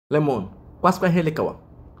Lemon, Pasqua Helikawa.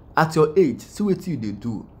 At your age, see what you they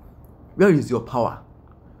do. Where is your power?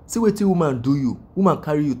 See what woman do you. Woman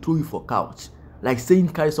carry you, throw you for couch. Like saying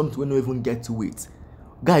carry something when you even get to it.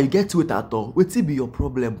 Guy, you get to it at all. What be your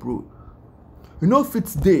problem, bro? You know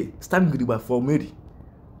fits day, stand gidigba for Mary.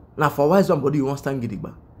 Now for wise one body you want stand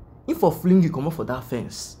gidigba. If for fling you come up for that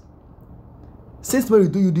fence. Since Mary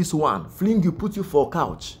do you this one, fling you, put you for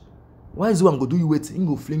couch. Wise one go do you waiting,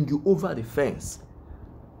 go fling you over the fence.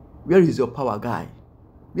 Where is your power, guy?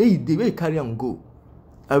 Where you carry and go?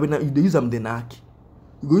 I mean, you use them the knack.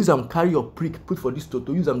 You go use them carry your prick, put for this to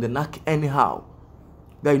use them the knack anyhow.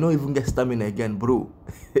 Guy, you don't even get stamina again, bro.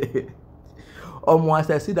 Once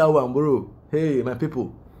I see that one, bro. Hey, my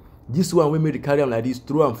people, this one we made the carry on like this,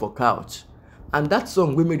 throw them for couch. And that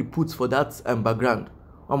song we made the put for that background.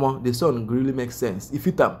 The song really makes sense. If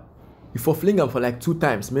you for fling them for like 2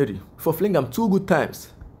 times, Mary. For fling them 2 good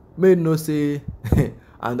times. Mary no say,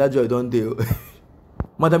 and that joy don't deal.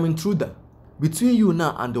 Madam Intruder, between you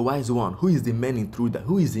now and the wise one, who is the main intruder?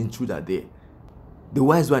 Who is the intruder there? The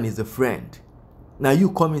wise one is the friend. Now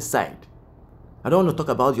you come inside. I don't want to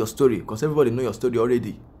talk about your story because everybody know your story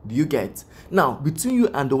already. Do you get? Now, between you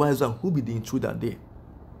and the wise one, who be the intruder there?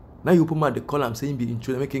 Now you open out the column saying be the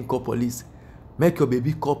intruder, making call police. Make your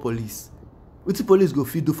baby call police. What the police go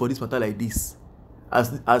fit do for this matter like this?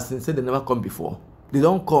 As they said they never come before. They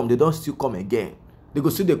don't come, they don't still come again. They go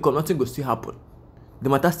still they come, nothing go still happen. The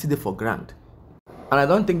matter still there for grand. And I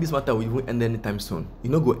don't think this matter will even end anytime soon. It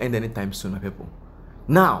no go end anytime soon, my people.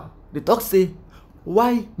 Now, the talk say,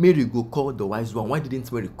 why Mary go call the wise one? Why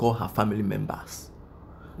didn't Mary call her family members?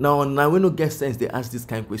 Now we no get sense they ask this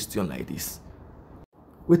kind of question like this.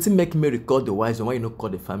 Wetin make Mary call the wise one? Why you no call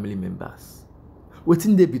the family members?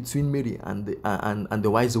 Wetin dey between Mary and the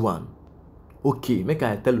wise one? Okay, make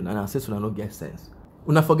I tell you and I say so no get sense.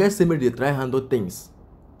 Una forget say Mary dey try handle things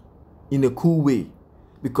in a cool way.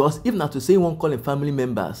 Because if not to say one calling family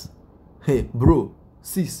members, hey bro,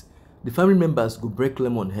 sis, the family members go break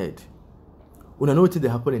lemon head. Una know what they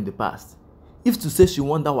happen in the past. If to say she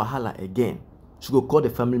want that wahala again, she go call the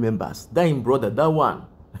family members. That him brother, that one,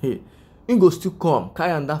 hey, he go still come,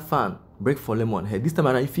 carry on that fan, break for lemon head. This time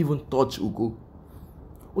around, if you even touch Ugo,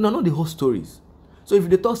 una know the whole stories. So if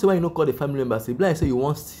they talk say why you no call the family members, say like say you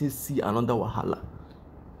want to see another wahala,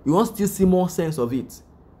 you want to see more sense of it.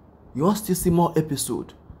 You want to see more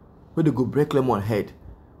episode where they go break lemon head.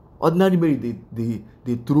 Ordinary Mary,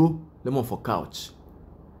 they throw lemon for couch.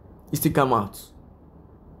 He still come out,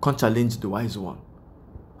 can't challenge the wise one.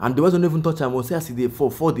 And the wise one even touch him, will say as they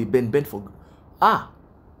fall, they bend for. Talking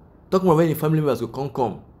about when the family members go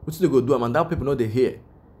come. What they go do? And that people know they hear.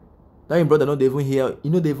 That your brother know they even hear, you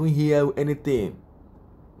know they even hear anything.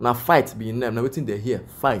 Now fight be in them, now waiting they hear,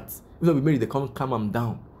 fight. If not be Mary, they come calm them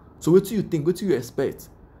down. So what do you think? What do you expect?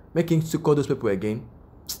 Making to call those people again?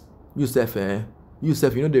 You self, you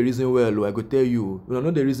know the reason well. I go tell you, you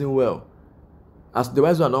know the reason well. As the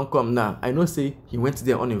wise one don't come now, I know say he went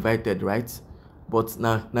there uninvited, right? But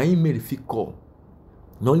now he made a fake call.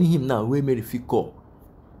 Not only him now, we made a fake call.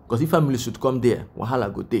 Because if family should come there,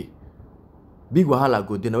 wahala go there. Big wahala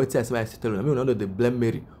go there. Now wait till I tell you, I mean, know they blame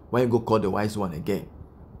Mary. Why you go call the wise one again?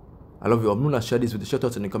 I love you. I'm gonna share this with the shout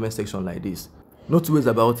out in the comment section like this. No 2 ways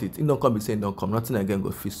about it. If don't come, be saying don't come. Nothing again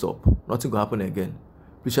go fix up. Nothing go happen again.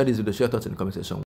 Please share this with the shout out in the comment section.